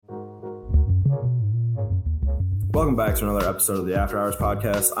Welcome back to another episode of the After Hours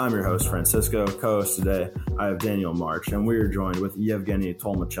Podcast. I'm your host, Francisco. Co-host today, I have Daniel March, and we are joined with Evgeniy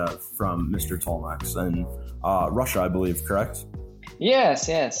Tolmachev from Mr.Tolmach in Russia, I believe, correct? Yes.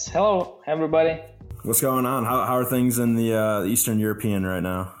 Hello, everybody. What's going on? How are things in the Eastern European right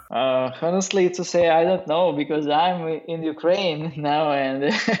now? Honestly, to say, I don't know, because I'm in Ukraine now,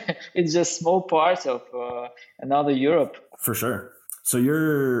 and it's just small part of another Europe. For sure. So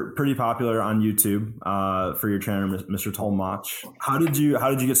you're pretty popular on YouTube for your channel, Mr. Tolmach. How did you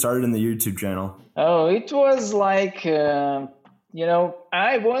get started in the YouTube channel? Oh, it was like, I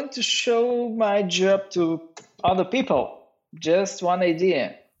want to show my job to other people. Just one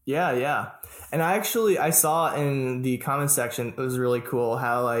idea. Yeah. And I saw in the comment section, it was really cool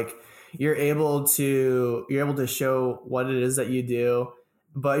how like you're able to show what it is that you do,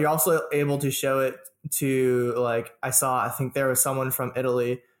 but you're also able to show it to like, I think there was someone from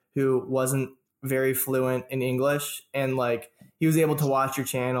Italy who wasn't very fluent in English, and like he was able to watch your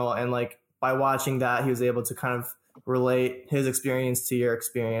channel, and like by watching that he was able to kind of relate his experience to your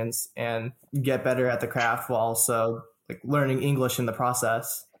experience and get better at the craft while also like learning English in the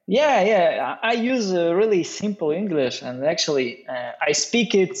process. Yeah. I use really simple English, and actually I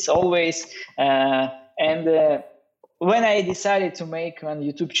speak it always. When I decided to make a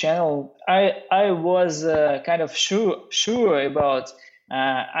YouTube channel, I was kind of sure about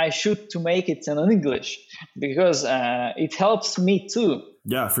I should to make it in English, because it helps me too.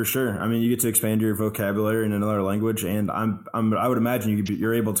 Yeah, for sure. I mean, you get to expand your vocabulary in another language, and I would imagine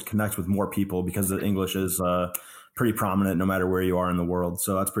you're able to connect with more people because the English is pretty prominent no matter where you are in the world.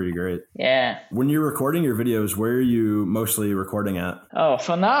 So that's pretty great. Yeah. When you're recording your videos, where are you mostly recording at? Oh,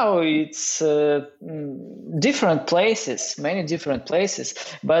 for now it's different places, many different places.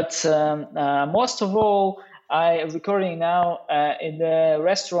 But most of all, I'm recording now in the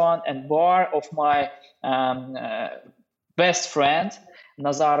restaurant and bar of my best friend,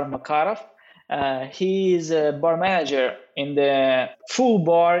 Nazar Makarov. He is a bar manager in the full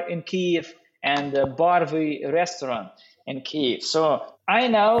bar in Kiev and the Barvi restaurant in Kiev. So I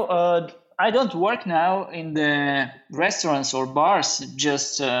don't work now in the restaurants or bars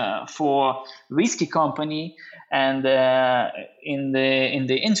just for whiskey company and in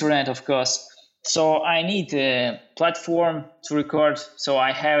the internet, of course. So I need a platform to record. So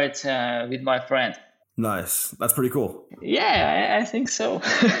I have it with my friend. Nice. That's pretty cool. Yeah, I think so.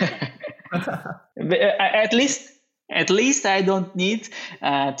 At least I don't need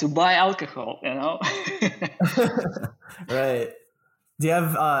to buy alcohol, Right. Do you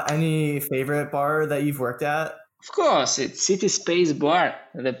have any favorite bar that you've worked at? Of course, it's City Space Bar,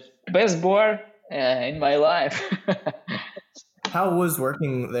 the best bar in my life. How was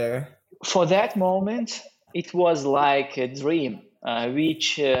working there? For that moment, it was like a dream,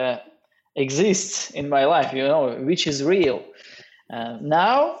 which exists in my life, which is real.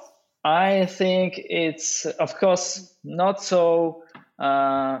 Now, I think it's, of course, not so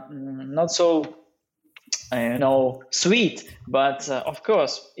sweet, but of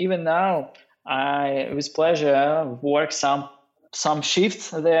course, even now, I with pleasure work some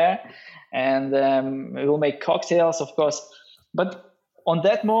shifts there, and we will make cocktails, of course. But on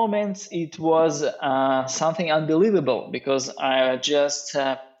that moment, it was something unbelievable, because I just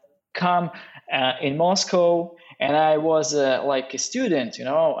come in Moscow. And I was like a student,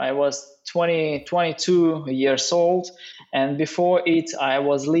 I was 22 years old. And before it, I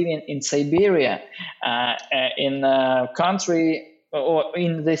was living in Siberia, in a country or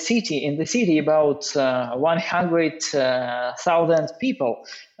in the city about 100,000 people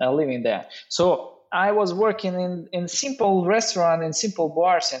living there. So I was working in simple restaurant, in simple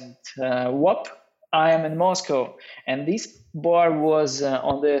bars, and I am in Moscow. And this bar was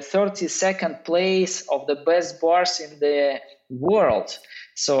on the 32nd place of the best bars in the world.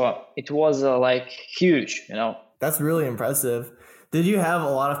 So it was like huge, That's really impressive. Did you have a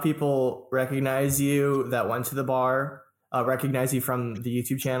lot of people recognize you that went to the bar, recognize you from the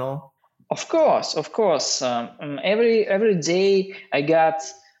YouTube channel? Of course. Every day I got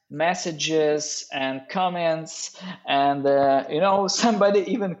messages and comments, and somebody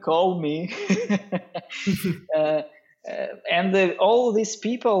even called me. And all these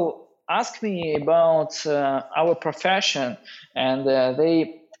people ask me about our profession, and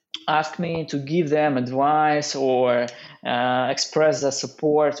they ask me to give them advice or express their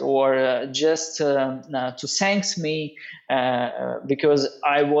support, or just to thank me because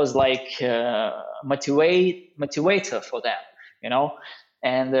I was like motivator for them,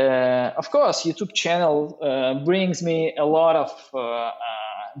 And of course, YouTube channel brings me a lot of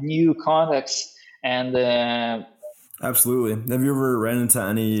new contacts and. Absolutely. Have you ever ran into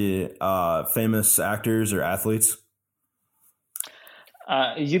any famous actors or athletes?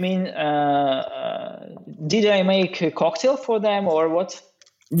 You mean, did I make a cocktail for them or what?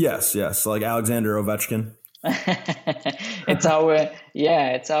 Yes, like Alexander Ovechkin. It's our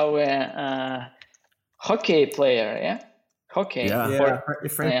hockey player, yeah? Hockey. Yeah.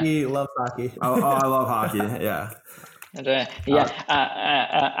 Frankie loves hockey. I love hockey. Yeah.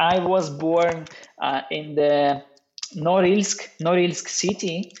 I was born in the Norilsk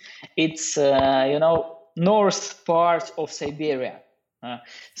city. It's north part of Siberia.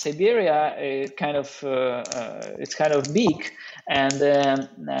 Siberia is it's kind of big, and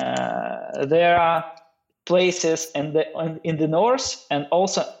there are places in the north and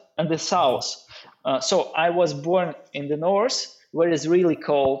also in the south. So I was born in the north, where it's really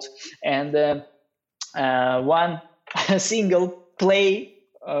cold, and one single play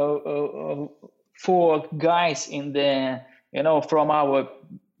for guys in the from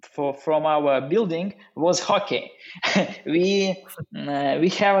our building was hockey. we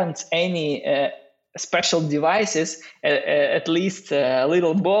haven't any special devices, at least a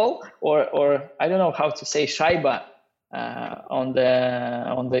little ball or I don't know how to say shaiba on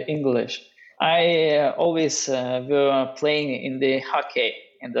the English. I always were playing in the hockey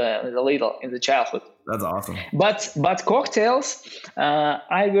in the childhood. That's awesome. But cocktails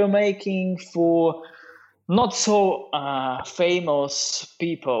I were making for not so famous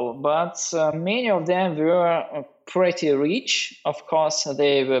people, but many of them were pretty rich. Of course,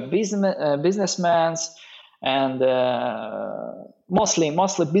 they were businessmen and mostly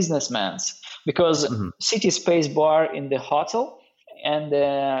businessmen, because City Space Bar in the hotel, and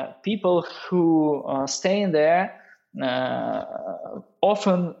people who stay in there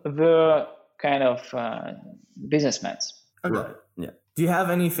often were kind of businessmen. Okay. Right. Yeah. Do you have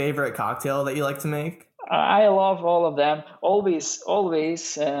any favorite cocktail that you like to make? I love all of them. Always,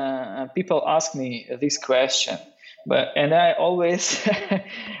 people ask me this question, and I always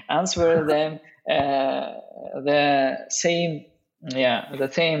answer them the same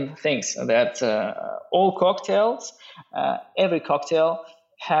things. That all cocktails, every cocktail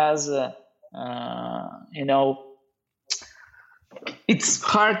has, it's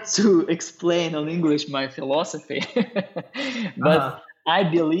hard to explain on English my philosophy, but I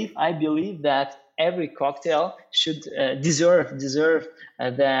believe that every cocktail should deserve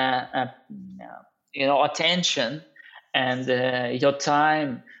the attention and your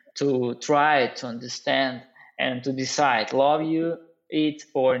time to try to understand and to decide love you it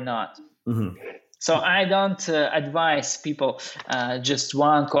or not. So I don't advise people just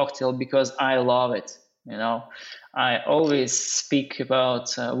one cocktail because I love it. I always speak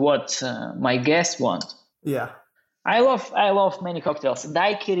about what my guests want. Yeah, I love many cocktails.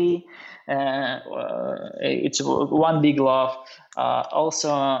 Daiquiri, it's one big love.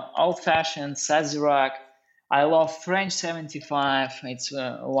 Also, old-fashioned Sazerac. I love French 75. It's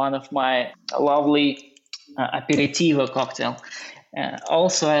one of my lovely aperitivo cocktail.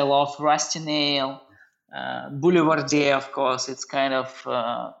 Also, I love Rusty Nail, Boulevardier, of course. It's kind of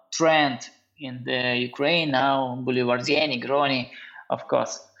trend in the Ukraine now. Boulevardier, Negroni, of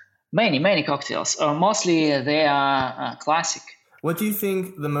course. Many cocktails. Mostly they are classic. What do you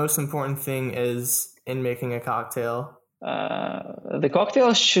think the most important thing is in making a cocktail? The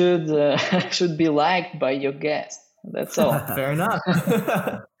cocktail should be liked by your guest. That's all. Fair enough.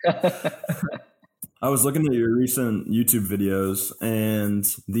 I was looking at your recent YouTube videos, and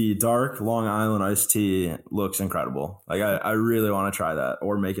the dark Long Island iced tea looks incredible. Like I really want to try that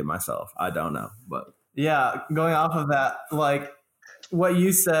or make it myself. I don't know, but yeah, going off of that, like what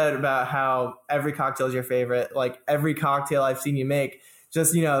you said about how every cocktail is your favorite, like every cocktail I've seen you make,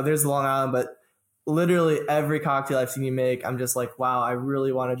 just, there's Long Island, but literally every cocktail I've seen you make, I'm just like, wow, I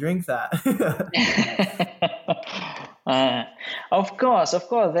really want to drink that. Of course,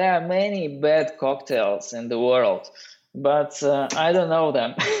 there are many bad cocktails in the world, but I don't know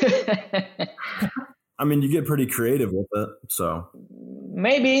them. I mean, you get pretty creative with it, so.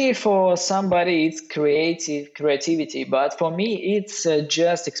 Maybe for somebody it's creativity, but for me it's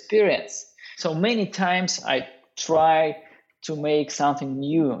just experience. So many times I try to make something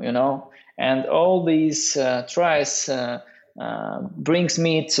new, and all these tries brings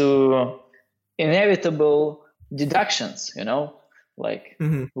me to inevitable deductions, like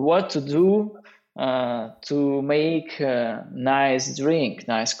what to do to make a nice drink,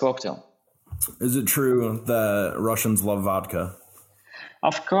 nice cocktail. Is it true that Russians love vodka?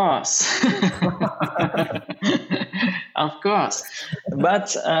 Of course. Of course.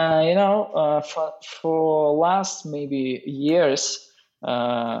 But, for last maybe years,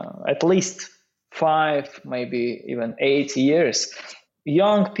 at least 5, maybe even 8 years,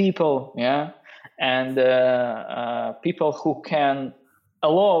 young people, and people who can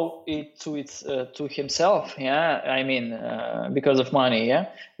allow it to himself. Yeah, I mean, because of money. Yeah,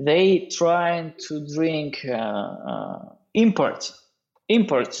 they trying to drink import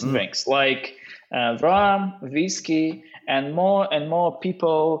drinks like rum, whiskey, and more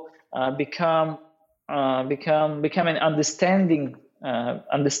people becoming understand in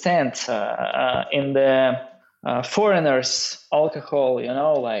the foreigners alcohol,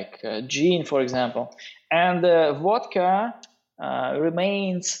 like gin, for example, and vodka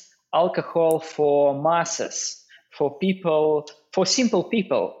remains alcohol for masses, for people, for simple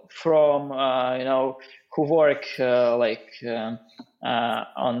people from who work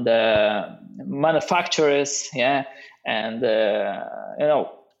on the manufacturers, yeah, and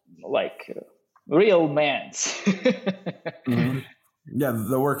like real men. Mm-hmm. Yeah,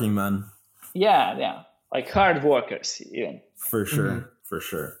 the working men. Yeah, like hard workers, even. For sure, for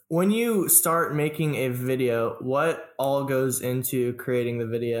sure. When you start making a video, what all goes into creating the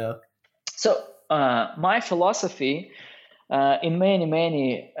video? So my philosophy in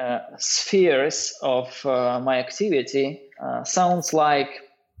many spheres of my activity sounds like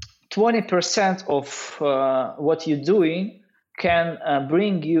 20% of what you're doing can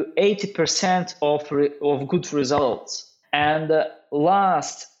bring you 80% of good results, and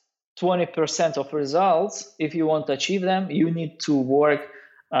last 20% of results, if you want to achieve them, you need to work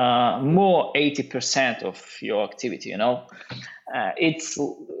more 80% of your activity. It's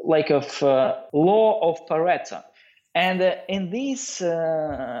like of law of Pareto. And in this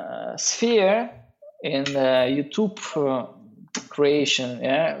sphere, in YouTube creation,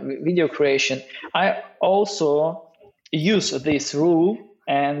 video creation, I also use this rule,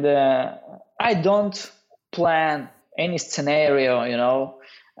 and I don't plan any scenario.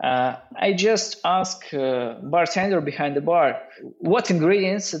 I just ask bartender behind the bar what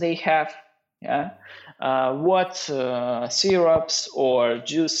ingredients they have, what syrups or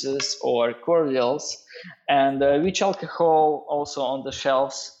juices or cordials, and which alcohol also on the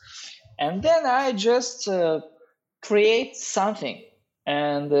shelves. And then I just create something.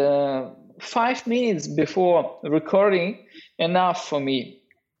 And 5 minutes before recording, enough for me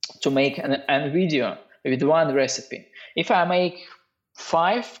to make a video with one recipe. If I make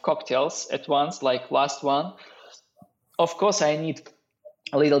 5 cocktails at once, like last one, of course I need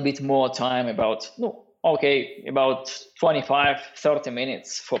a little bit more time, about 25-30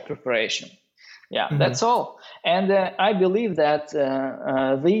 minutes for preparation. That's all. And I believe that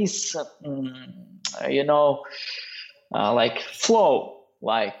this like flow,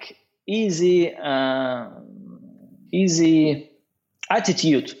 like easy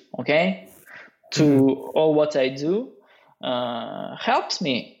attitude, to all what I do helps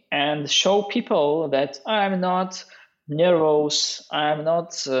me and show people that I'm not nervous, I'm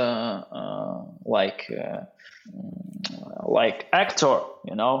not like actor,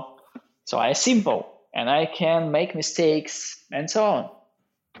 so I'm simple and I can make mistakes and so on.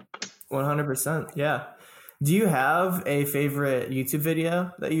 100%. Yeah. Do you have a favorite YouTube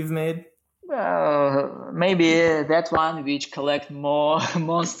video that you've made? Maybe that one which collect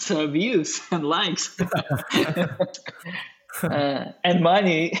most views and likes and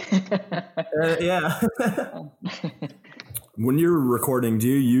money. Yeah. When you're recording, do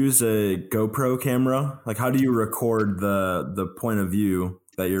you use a GoPro camera? Like, how do you record the point of view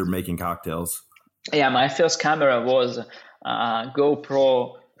that you're making cocktails? Yeah, my first camera was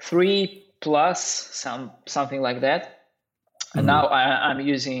GoPro 3 Plus, something like that. And now I'm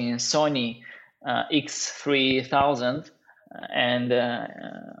using Sony X3000, and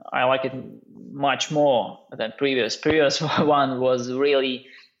I like it much more than previous. Previous one was really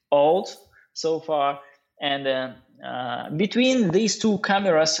old so far, and between these two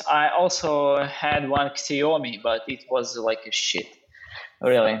cameras, I also had one Xiaomi, but it was like a shit,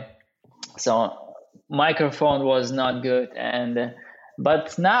 really. So microphone was not good, and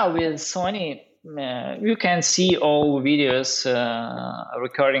but now with Sony, you can see all videos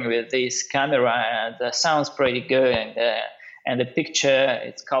recording with this camera, and sounds pretty good, and the picture,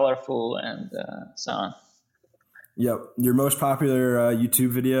 it's colorful, and so on. Yep. Your most popular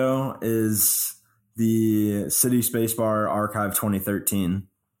YouTube video is the City Spacebar Archive 2013.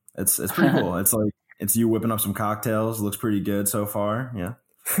 It's pretty cool. It's you whipping up some cocktails. Looks pretty good so far. Yeah.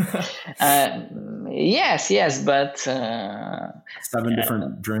 Yes, but 7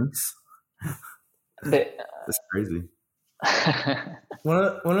 different drinks. That's crazy.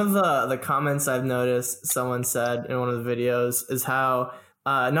 One of the comments I've noticed someone said in one of the videos is how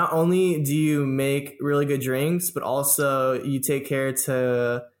not only do you make really good drinks, but also you take care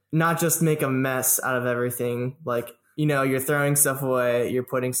to not just make a mess out of everything. Like, you're throwing stuff away, you're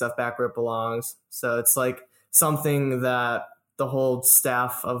putting stuff back where it belongs. So it's like something that the whole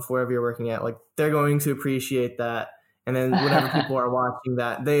staff of wherever you're working at, like they're going to appreciate that. And then whenever people are watching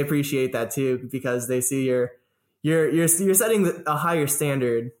that, they appreciate that too, because they see you're setting a higher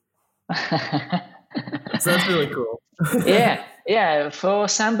standard. So that's really cool. Yeah. For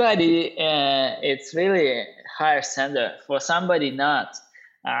somebody, it's really higher standard. For somebody not,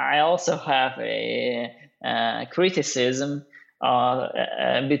 I also have a criticism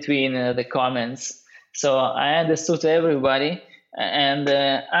between the comments. So I understood everybody, and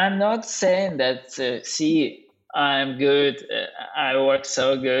I'm not saying that. See, I'm good. I work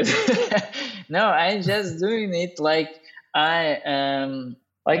so good. No, I'm just doing it like I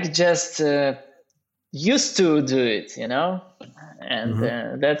just used to do it, and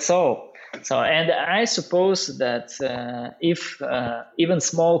that's all. So, and I suppose that if even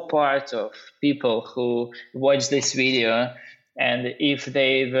small part of people who watch this video, and if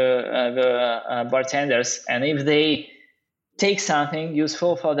they were bartenders, and if they take something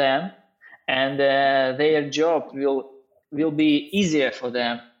useful for them, and their job will be easier for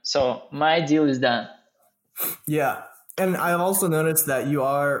them. So my deal is done. Yeah. And I've also noticed that you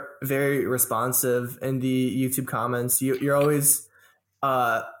are very responsive in the YouTube comments. You're always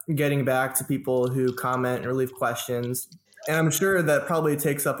getting back to people who comment or leave questions. And I'm sure that probably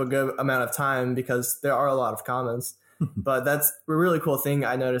takes up a good amount of time because there are a lot of comments. But that's a really cool thing.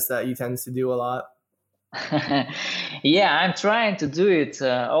 I noticed that you tend to do a lot. Yeah, I'm trying to do it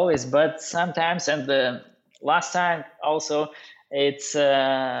always, but sometimes, and the last time also, it's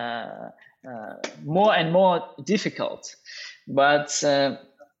more and more difficult. But I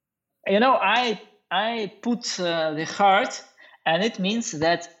put the heart, and it means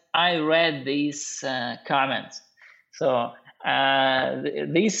that I read these comments. So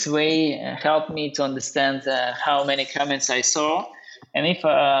this way helped me to understand how many comments I saw, and if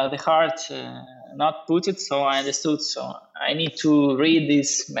the heart not put it, so I understood. So I need to read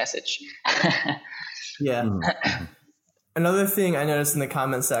this message. Yeah. Another thing I noticed in the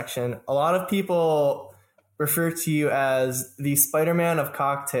comment section, a lot of people refer to you as the Spider-Man of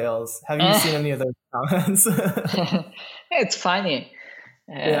cocktails. Have you seen any of those comments? It's funny.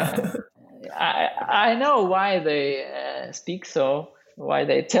 Yeah. I know why they speak so, why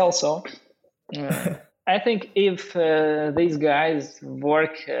they tell so. I think if these guys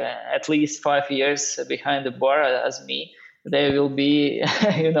work at least 5 years behind the bar as me, they will be,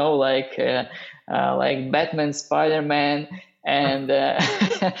 like Batman, Spider-Man, and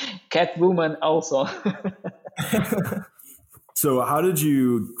Catwoman also. So how did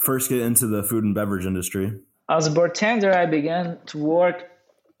you first get into the food and beverage industry? As a bartender, I began to work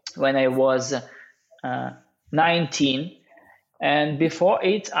when I was 19. And before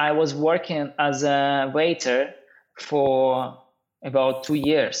it, I was working as a waiter for about 2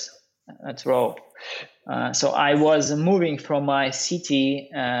 years at row. So I was moving from my city,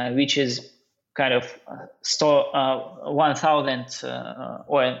 which is kind of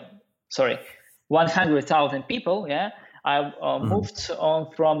 100,000 people. Yeah, I moved on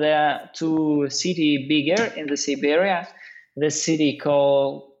from there to a city bigger in the Siberia, the city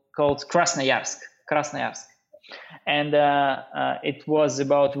called Krasnoyarsk. And it was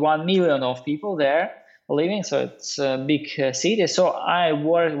about 1 million of people there living, so it's a big city. So I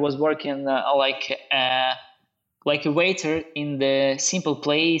was working like a waiter in the simple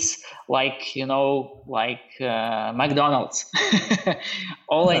place, like McDonald's.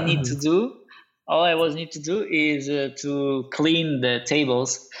 All I was need to do is to clean the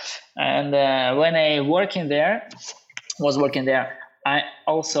tables. And when I was working there, I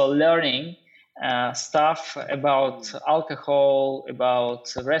also learning stuff about alcohol,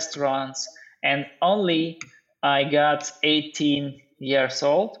 about restaurants, and only I got 18 years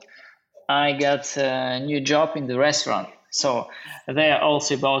old, I got a new job in the restaurant. So there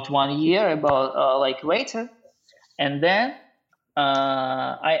also about 1 year about like waiter, and then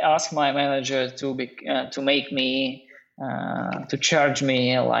I asked my manager to make me to charge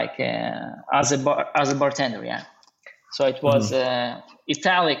me like as a bartender. Yeah. So it was a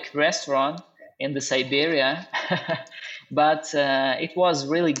Italic restaurant in the Siberia, but it was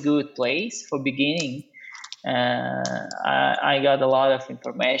really good place for beginning. I got a lot of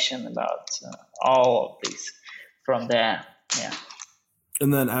information about all of this from there. Yeah.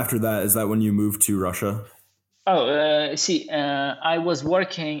 And then after that, is that when you moved to Russia? I was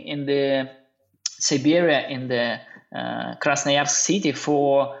working in the Siberia in the Krasnoyarsk city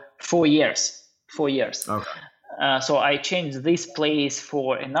for 4 years. 4 years. Okay. So I changed this place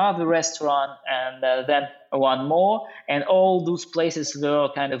for another restaurant, and then one more, and all those places were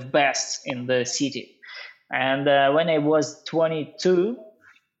kind of best in the city. And when I was 22,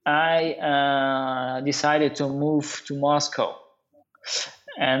 I decided to move to Moscow.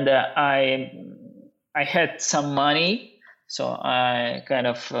 and I had some money, so I kind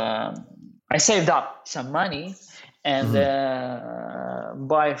of I saved up some money and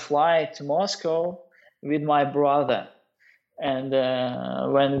buy a flight to Moscow with my brother. And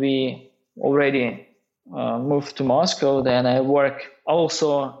when we already moved to Moscow, then I work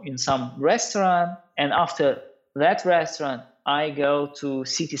also in some restaurant, and after that restaurant, I go to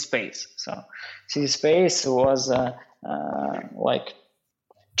City Space. So City Space was like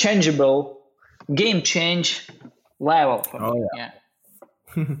changeable, game change level for me. Yeah.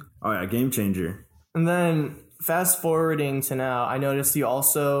 Oh yeah, game changer. And then fast forwarding to now, I noticed you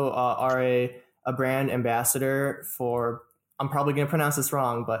also are a brand ambassador for, I'm probably going to pronounce this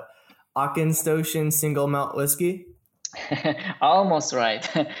wrong, but Auchentoshan single malt whiskey. Almost right.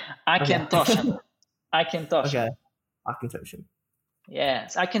 Auchentoshan. Okay. Auchentoshan.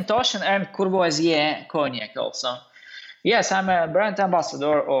 Yes, Auchentoshan and Courvoisier cognac also. Yes, I'm a brand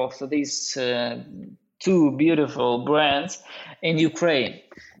ambassador of these two beautiful brands in Ukraine.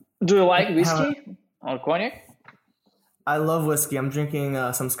 Do you like whiskey or cognac? I love whiskey. I'm drinking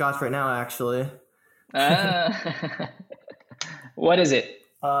some scotch right now, actually. What is it?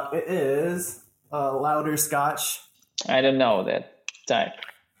 It is Louder Scotch. I don't know that type.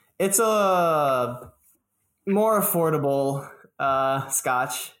 It's a more affordable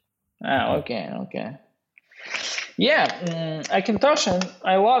scotch. Okay. Yeah, Auchentoshan,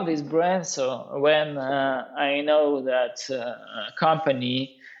 I love this brand. So when I know that a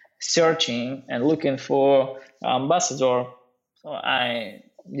company searching and looking for ambassador, so I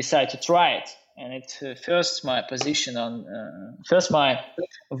decide to try it. And it's my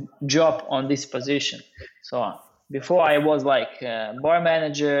job on this position. So before I was like bar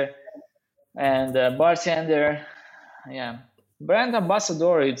manager and bartender. Yeah, brand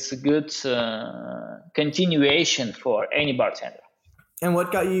ambassador, it's a good continuation for any bartender. And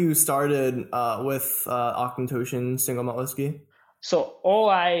what got you started with Auchentoshan single malt whiskey? So all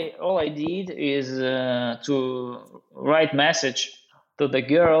I did is to write message to the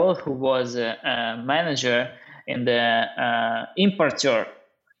girl who was a manager in the importer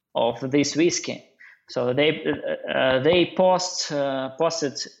of this whiskey. So they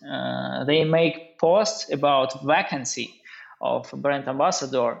posted they make posts about vacancy of brand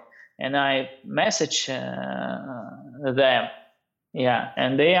ambassador, and I message them. Yeah,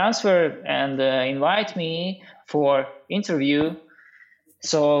 and they answer and invite me for interview.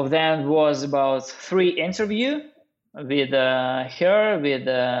 So then was about 3 interview with her, with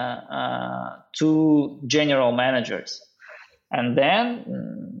 2 general managers, and then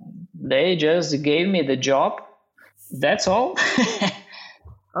they just gave me the job. That's all.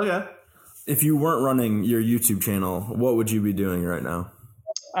 Okay. If you weren't running your YouTube channel, what would you be doing right now?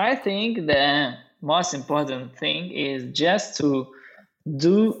 I think the most important thing is just to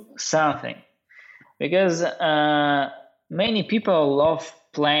do something, because many people love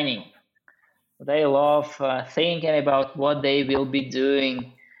planning. They love thinking about what they will be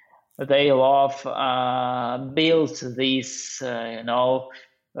doing. They love build these,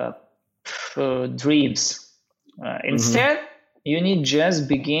 dreams. Instead, you need just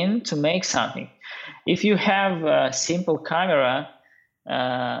begin to make something. If you have a simple camera,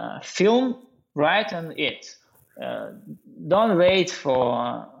 film right on it. Don't wait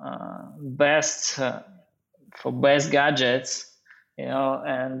for best gadgets,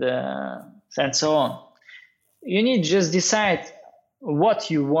 and so on. You need just decide what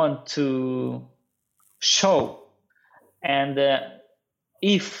you want to show, and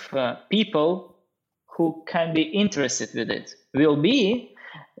if people who can be interested with it will be,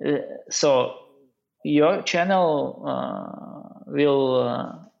 so your channel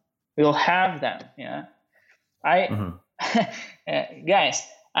will have them. Yeah, guys,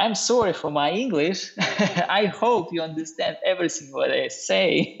 I'm sorry for my English. I hope you understand everything what I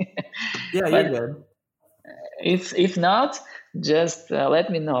say. Yeah, you're good. If not, just let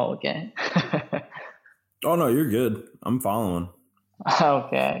me know, okay? Oh no, you're good. I'm following.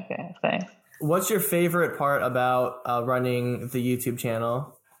 Okay, thanks. What's your favorite part about running the YouTube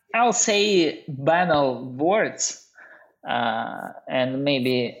channel? I'll say banal words, and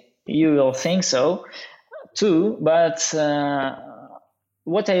maybe you will think so too, but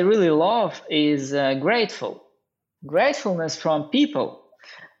what I really love is gratefulness from people.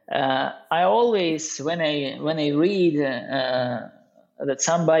 I always, when I read that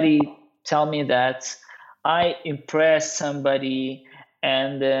somebody tell me that I impressed somebody,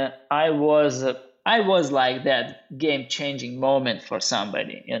 and I was like that game-changing moment for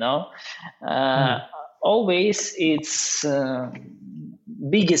somebody, always it's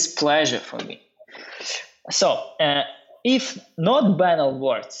biggest pleasure for me. So if not banal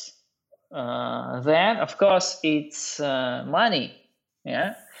words, then of course it's money.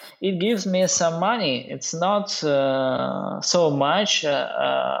 Yeah, it gives me some money. It's not so much.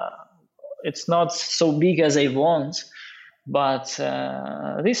 It's not so big as I want, but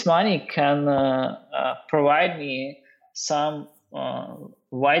this money can provide me some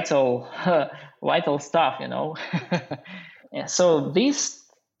vital vital stuff, you know. Yeah, so these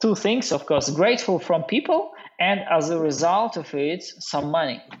two things, of course, grateful from people, and as a result of it, some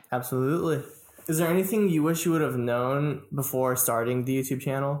money. Absolutely. Is there anything you wish you would have known before starting the YouTube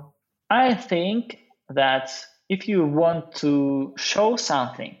channel? I think that if you want to show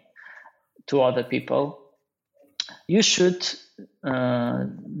something to other people, you should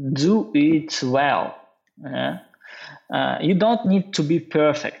do it well. You don't need to be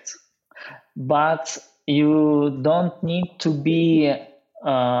perfect, but you don't need to be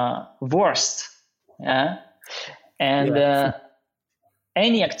worst. Yeah? And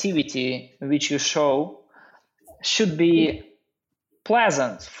any activity which you show should be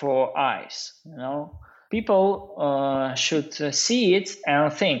pleasant for eyes. You know, people should see it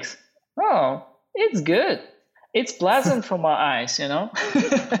and think, "Oh, it's good. It's pleasant for my eyes." You know.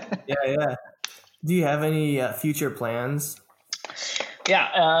 Yeah. Do you have any future plans? Yeah,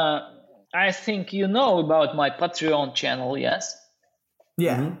 I think you know about my Patreon channel, yes?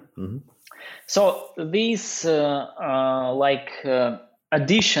 Yeah. Mm-hmm. Mm-hmm. So this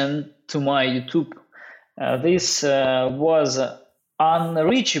addition to my YouTube, this was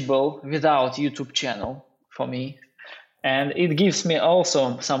unreachable without YouTube channel for me. And it gives me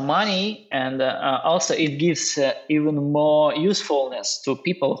also some money, and also it gives even more usefulness to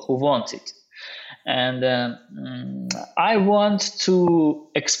people who want it. And I want to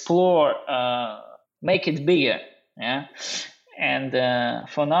explore, make it bigger. Yeah. And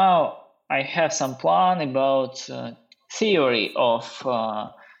for now, I have some plan about theory of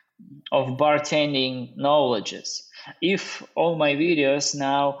bartending knowledges. If all my videos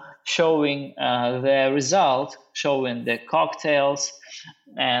now showing the result, showing the cocktails,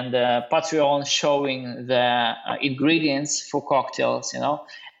 and Patreon showing the ingredients for cocktails, you know,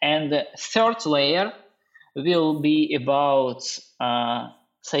 and the third layer will be about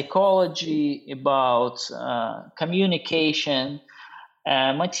psychology, about communication,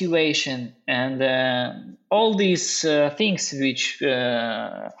 motivation, and all these things which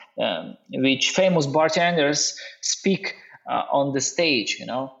famous bartenders speak on the stage, you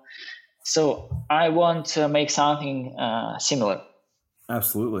know. So I want to make something similar.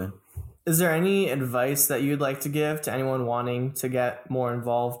 Absolutely. Is there any advice that you'd like to give to anyone wanting to get more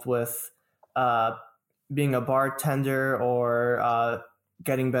involved with being a bartender or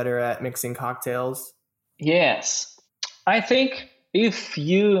getting better at mixing cocktails? Yes. I think if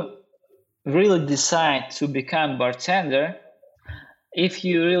you really decide to become bartender, if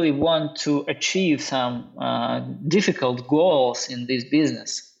you really want to achieve some difficult goals in this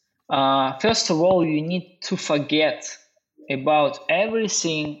business, first of all, you need to forget about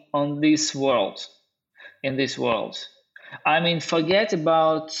everything on this world, in this world. I mean, forget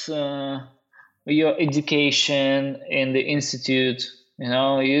about your education in the institute. You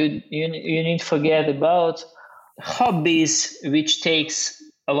know, you need to forget about hobbies, which takes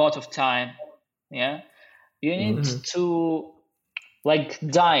a lot of time. Yeah, you need to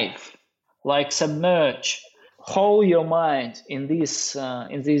dive, submerge, hold your mind in this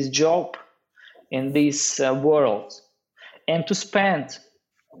job, in this world, and to spend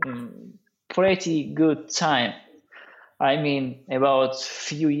pretty good time. I mean, about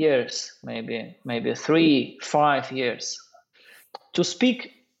few years, maybe 3-5 years, to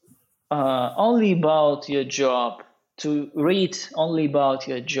speak only about your job, to read only about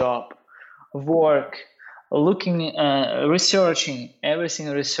your job, work, looking, researching, everything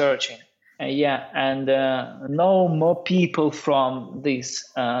researching. And know more people from this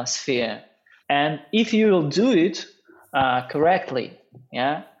sphere. And if you will do it correctly,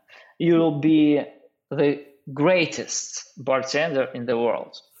 yeah, you will be the greatest bartender in the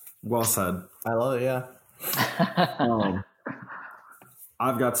world. Well said. I love it. Yeah.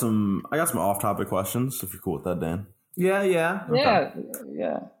 I got some off-topic questions. If you're cool with that, Dan. Yeah. Okay.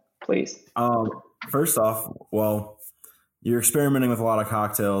 Yeah. Please. First off, well, you're experimenting with a lot of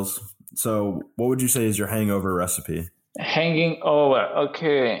cocktails. So, what would you say is your hangover recipe? Hangover.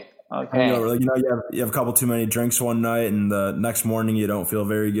 Okay. Hangover, you have a couple too many drinks one night, and the next morning you don't feel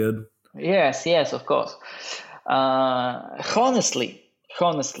very good. Yes, of course. Honestly,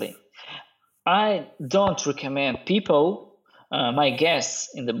 I don't recommend people, my guests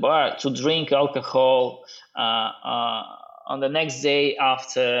in the bar, to drink alcohol on the next day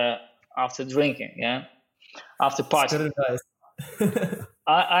after drinking. Yeah, after party. Good advice.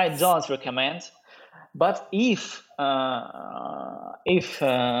 I don't recommend. But if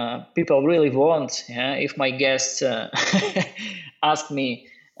people really want, if my guests ask me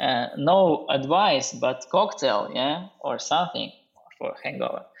no advice but cocktail, or something for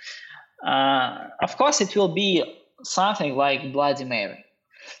hangover, of course it will be something like Bloody Mary.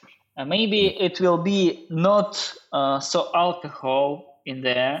 Maybe it will be not so alcohol in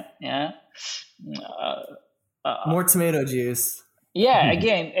there, More tomato juice. Yeah,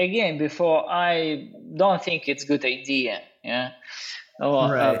 again, before I don't think it's good idea.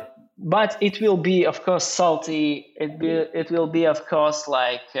 Right. But it will be, of course, salty. It will be, of course,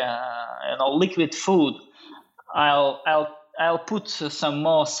 like liquid food. I'll put some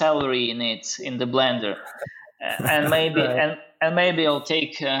more celery in it in the blender, and maybe Right. and maybe I'll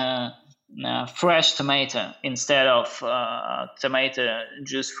take fresh tomato instead of tomato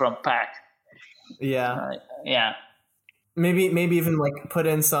juice from pack. Yeah. Yeah. Maybe even like put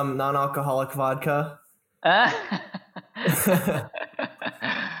in some non-alcoholic vodka.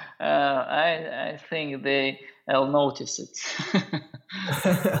 I think they'll notice it.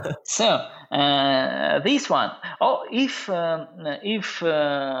 So this one. Oh, if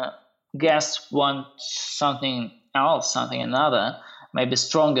guests want something else, something another, maybe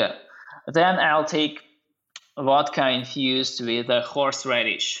stronger, then I'll take vodka infused with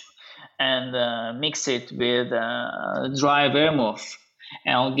horseradish and mix it with dry vermouth.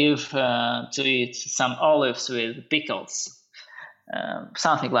 And I'll give to it some olives with pickles,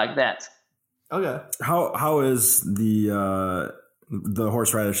 something like that. Okay. How is the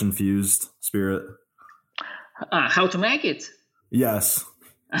horseradish infused spirit? How to make it? Yes.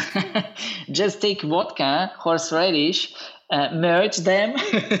 Just take vodka, horseradish, merge them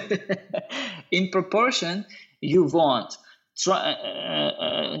in proportion you want.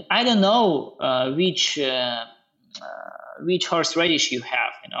 I don't know which horseradish you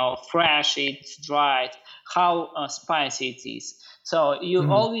have. Fresh, it's dried, how spicy it is. So you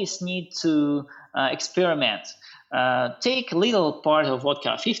always need to experiment. Take a little part of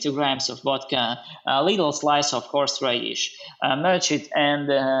vodka, 50 grams of vodka, a little slice of horseradish, merge it and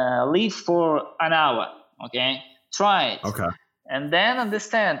leave for an hour. Okay, try it. Okay. And then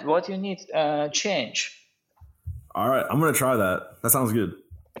understand what you need change. All right, I'm gonna try that. That sounds good.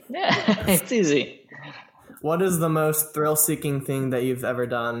 Yeah, it's easy. What is the most thrill-seeking thing that you've ever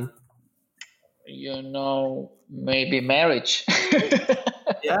done? Maybe marriage.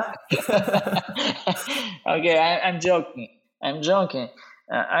 Yeah. Okay, I'm joking.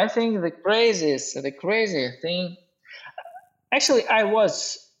 I think the craziest thing. Actually, I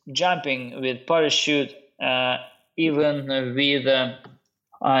was jumping with parachute, even with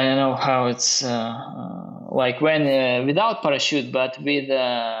I don't know how it's like when without parachute, but with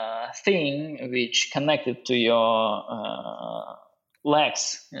a thing which connected to your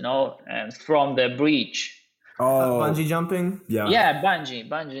legs, and from the bridge. Oh, Bungee jumping? yeah. Yeah,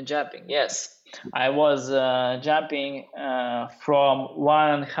 bungee jumping. Yes, I was jumping from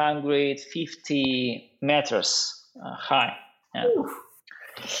 150 meters high. Yeah.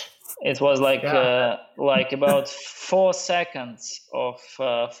 It was like about 4 seconds of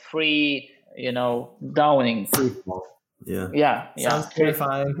free, downing. Yeah. Yeah. Sounds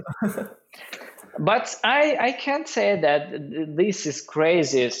terrifying. But I can't say that this is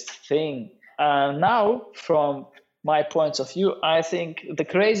craziest thing. Now, from my point of view, I think the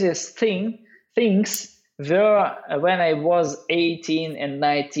craziest things were when I was 18 and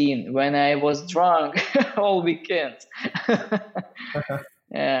 19, when I was drunk all weekend.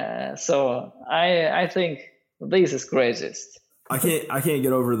 So I think this is craziest. I can't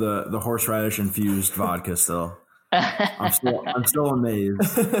get over the horseradish infused vodka still. I'm still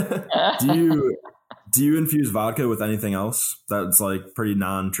amazed. Do you infuse vodka with anything else that's like pretty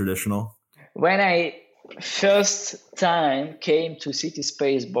non-traditional? When I first time came to City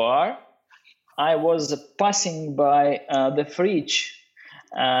Space Bar, I was passing by the fridge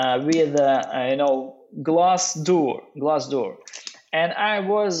with glass door, and I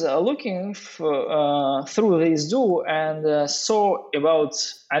was looking through this door and saw about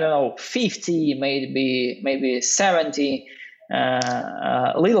 50, maybe 70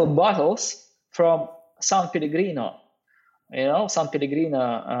 little bottles from San Pellegrino. San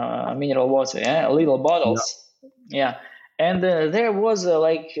Pellegrino mineral water, little bottles. Yeah. And there was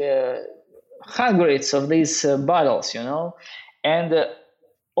hundreds of these bottles, and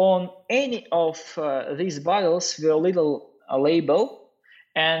on any of these bottles were little label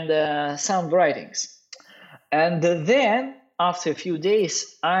and some writings. And then after a few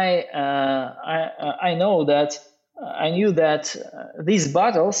days, I know that I knew that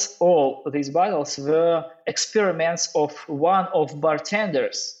all these bottles were experiments of one of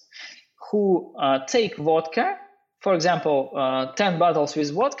bartenders who take vodka, for example, 10 bottles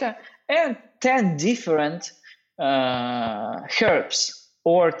with vodka and 10 different herbs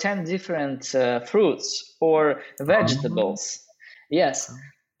or 10 different fruits or vegetables. Yes.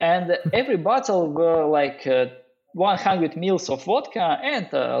 And every bottle were like 100 mils of vodka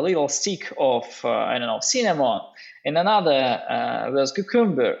and a little stick of, cinnamon. And another was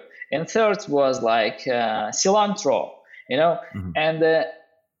cucumber. And third was like cilantro, And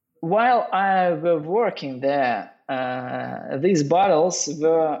while I was working there, these bottles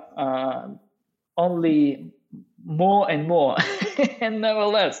were only more and more, and never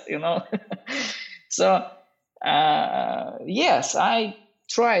less, So, yes, I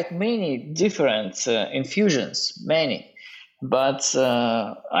tried many different infusions, but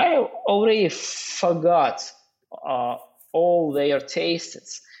I already forgot all their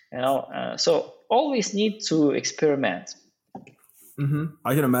tastes, so always need to experiment. Mm-hmm.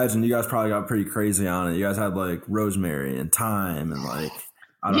 I can imagine you guys probably got pretty crazy on it. You guys had like rosemary and thyme and like,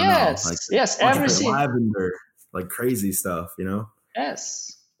 I don't know, like everything, lavender, like crazy stuff,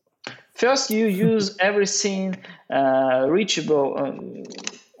 Yes. First, you use everything reachable,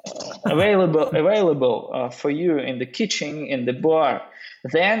 available for you in the kitchen, in the bar.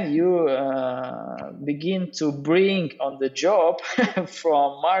 Then you begin to bring on the job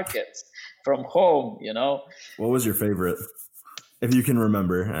from markets, from home. What was your favorite, if you can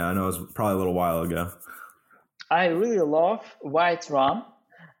remember? I know it was probably a little while ago. I really love white rum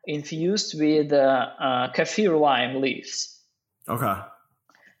infused with kaffir lime leaves. Okay.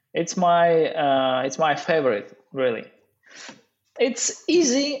 It's my favorite, really. It's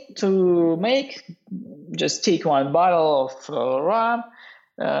easy to make. Just take one bottle of rum,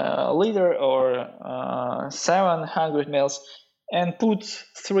 liter or 700 mils, and put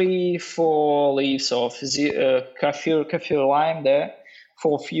 3-4 leaves of kaffir lime there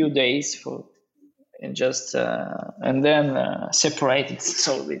for a few days, and then separate it.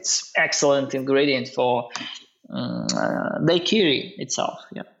 So it's excellent ingredient for daiquiri itself.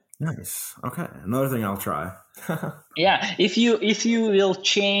 Yeah. Nice. Okay. Another thing I'll try. Yeah. If you will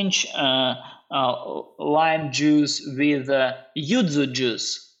change lime juice with yuzu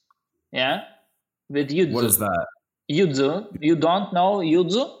juice, yeah, with yuzu. What is that? Yuzu. You don't know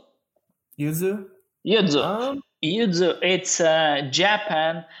yuzu? Yuzu. Yuzu. It's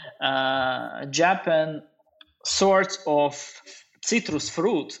Japan sort of citrus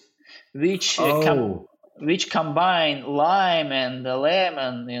fruit, which combine lime and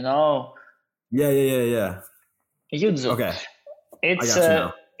lemon, Yeah. Yuzu. Okay.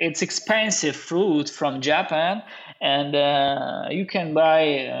 It's expensive fruit from Japan, and you can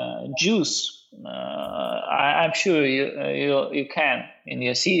buy juice. I'm sure you can in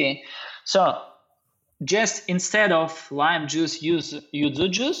your city. So just instead of lime juice, use yuzu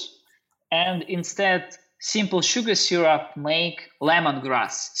juice, and instead simple sugar syrup, make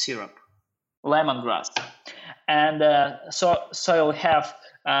lemongrass syrup. And so you'll have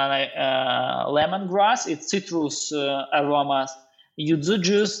lemongrass, it's citrus aromas, yuzu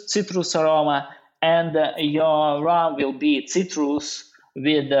juice, citrus aroma, and your rum will be citrus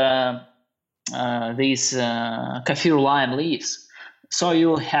with these kaffir lime leaves. So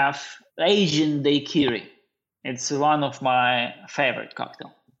you'll have Asian daiquiri. It's one of my favorite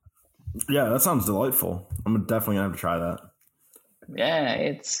cocktail. Yeah, that sounds delightful. I'm definitely gonna have to try that. Yeah,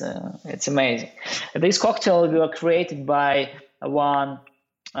 it's amazing. These cocktails were created by one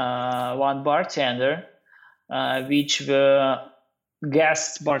bartender, which were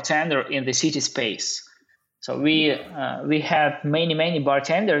guest bartender in the City Space. So we had many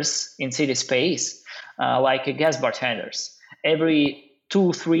bartenders in City Space, like guest bartenders. Every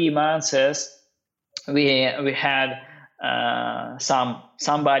 2-3 months, we had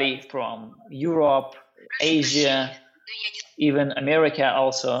somebody from Europe, Asia, even America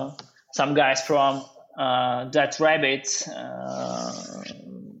also. Some guys from Dead Rabbit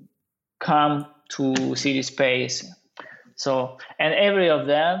come to City Space. So, and every of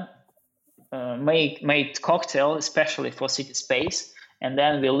them made cocktail especially for City Space, and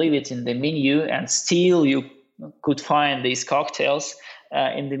then we leave it in the menu, and still you could find these cocktails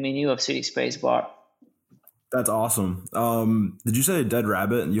in the menu of City Space bar. That's awesome. Did you say Dead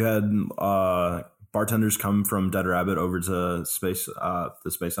Rabbit? You had bartenders come from Dead Rabbit over to space, the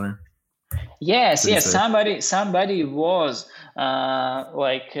Space Center? Yes. Somebody was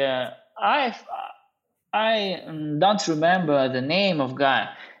I don't remember the name of guy.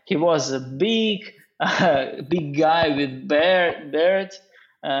 He was a big guy with beard,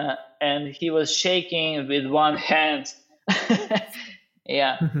 and he was shaking with one hand.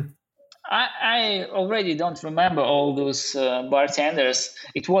 Yeah. I already don't remember all those bartenders.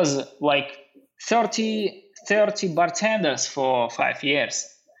 It was like 30 bartenders for 5 years.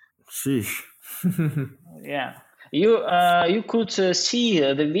 Sheesh. Yeah, you could see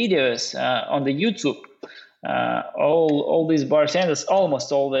the videos on the YouTube. All these bartenders,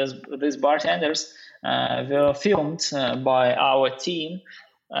 almost all these bartenders were filmed by our team.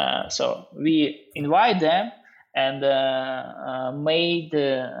 So we invite them and made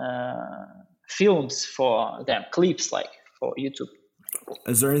films for them, clips like for YouTube.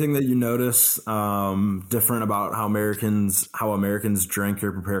 Is there anything that you notice different about how Americans drink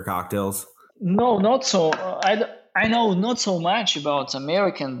or prepare cocktails? No, not so. I know not so much about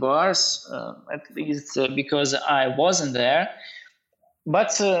American bars, at least because I wasn't there.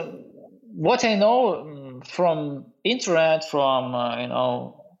 But what I know from internet, from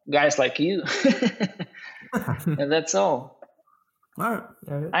guys like you, and that's all. All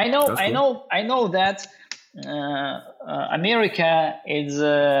right. I know that America is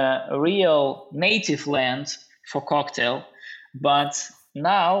a real native land for cocktail, but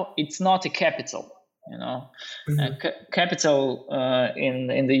now it's not a capital. Capital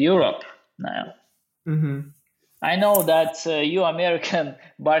in the Europe now. Mm-hmm. I know that you American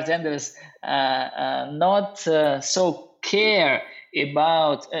bartenders not so care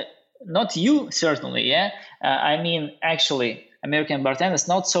about, not you certainly, yeah. I mean, actually, American bartenders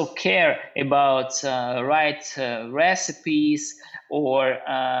not so care about right recipes or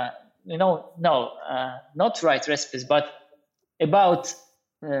not right recipes, but about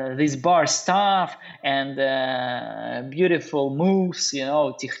this bar stuff and beautiful moves,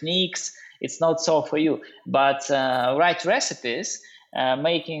 techniques. It's not so for you, but right recipes,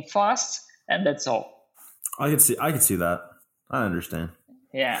 making fast, and that's all. I could see that. I understand.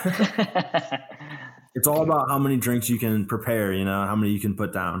 Yeah. It's all about how many drinks you can prepare, how many you can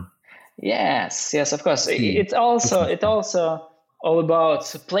put down. Yes, of course. It's also all about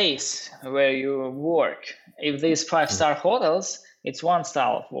the place where you work. If these 5-star hotels, it's one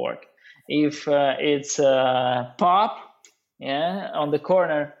style of work. If it's a pub, on the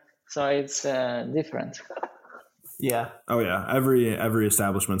corner, so it's different. Yeah. Oh yeah. Every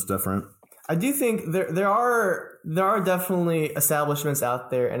establishment's different. I do think there are definitely establishments out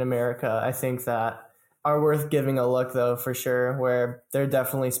there in America, I think, that are worth giving a look, though, for sure, where they're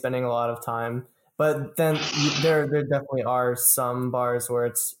definitely spending a lot of time. But then there definitely are some bars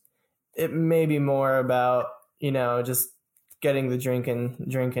where it may be more about, just getting the drink and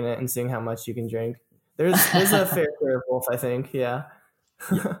drinking it and seeing how much you can drink. There's a fair share of both, I think. Yeah.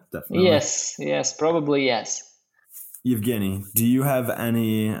 Yeah, definitely. Yes, probably yes. Evgeniy, do you have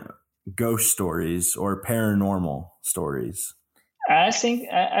any ghost stories or paranormal stories? I think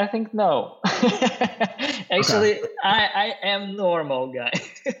no. Actually, okay. I am normal guy.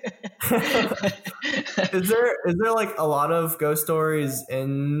 Is there like a lot of ghost stories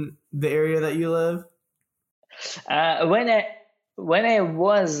in the area that you live? When I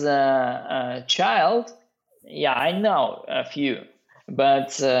was a child, yeah, I know a few.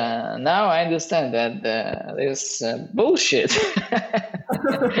 But now I understand that this bullshit.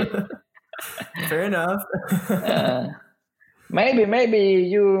 Fair enough. Maybe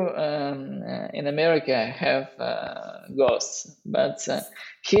you in America have ghosts, but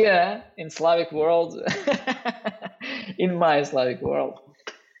here in Slavic world, in my Slavic world,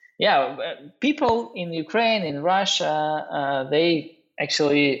 yeah, people in Ukraine, in Russia, they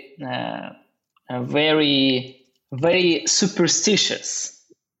actually are very, very superstitious.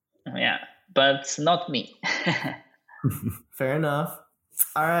 Yeah, but not me. Fair enough.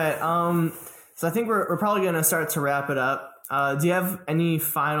 All right. So I think we're probably going to start to wrap it up. Do you have any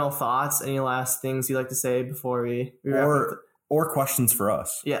final thoughts? Any last things you'd like to say before we wrap up? Or questions for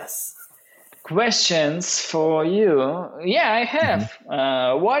us? Yes. Questions for you? Yeah, I have.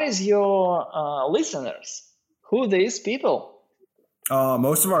 Mm-hmm. What is your listeners? Who are these people?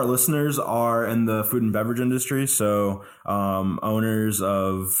 Most of our listeners are in the food and beverage industry, so owners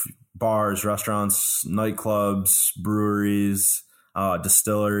of bars, restaurants, nightclubs, breweries,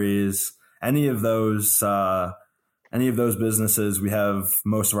 distilleries, any of those businesses. We have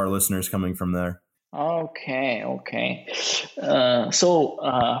most of our listeners coming from there. Okay. So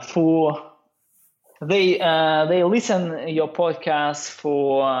for they listen your podcast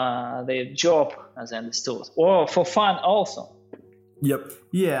for their job, as I understood, or for fun also. Yep.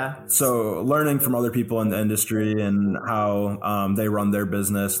 Yeah. So learning from other people in the industry and how they run their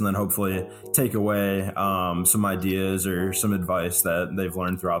business, and then hopefully take away some ideas or some advice that they've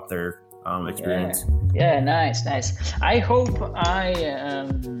learned throughout their experience. Yeah, nice. I hope I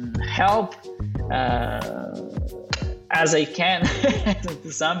help as I can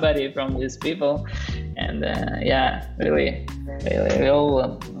to somebody from these people, and really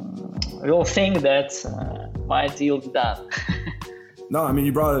we'll think that my deal done. No, I mean,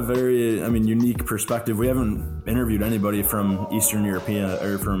 you brought a very, unique perspective. We haven't interviewed anybody from Eastern Europe,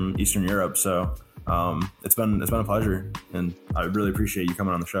 so it's been a pleasure, and I really appreciate you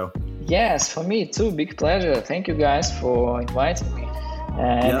coming on the show. Yes, for me too. Big pleasure. Thank you guys for inviting me,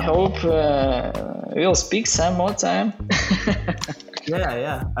 and hope we'll speak some more time.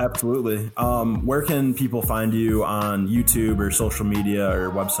 Yeah, absolutely. Where can people find you on YouTube or social media or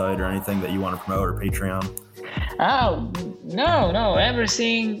website or anything that you want to promote, or Patreon? Oh, no,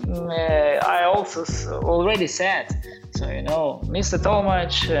 everything I also already said. So, Mr.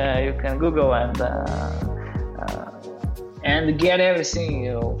 Tolmach, you can Google and get everything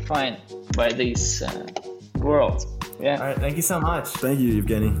you'll find by this world. Yeah. All right. Thank you so much. Thank you,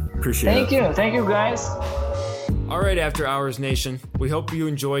 Evgeniy. Appreciate it. Thank you, guys. All right, After Hours Nation, we hope you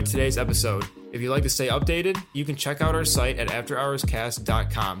enjoyed today's episode. If you'd like to stay updated, you can check out our site at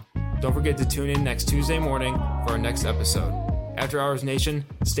afterhourscast.com. Don't forget to tune in next Tuesday morning for our next episode. After Hours Nation,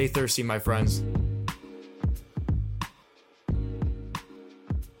 stay thirsty, my friends.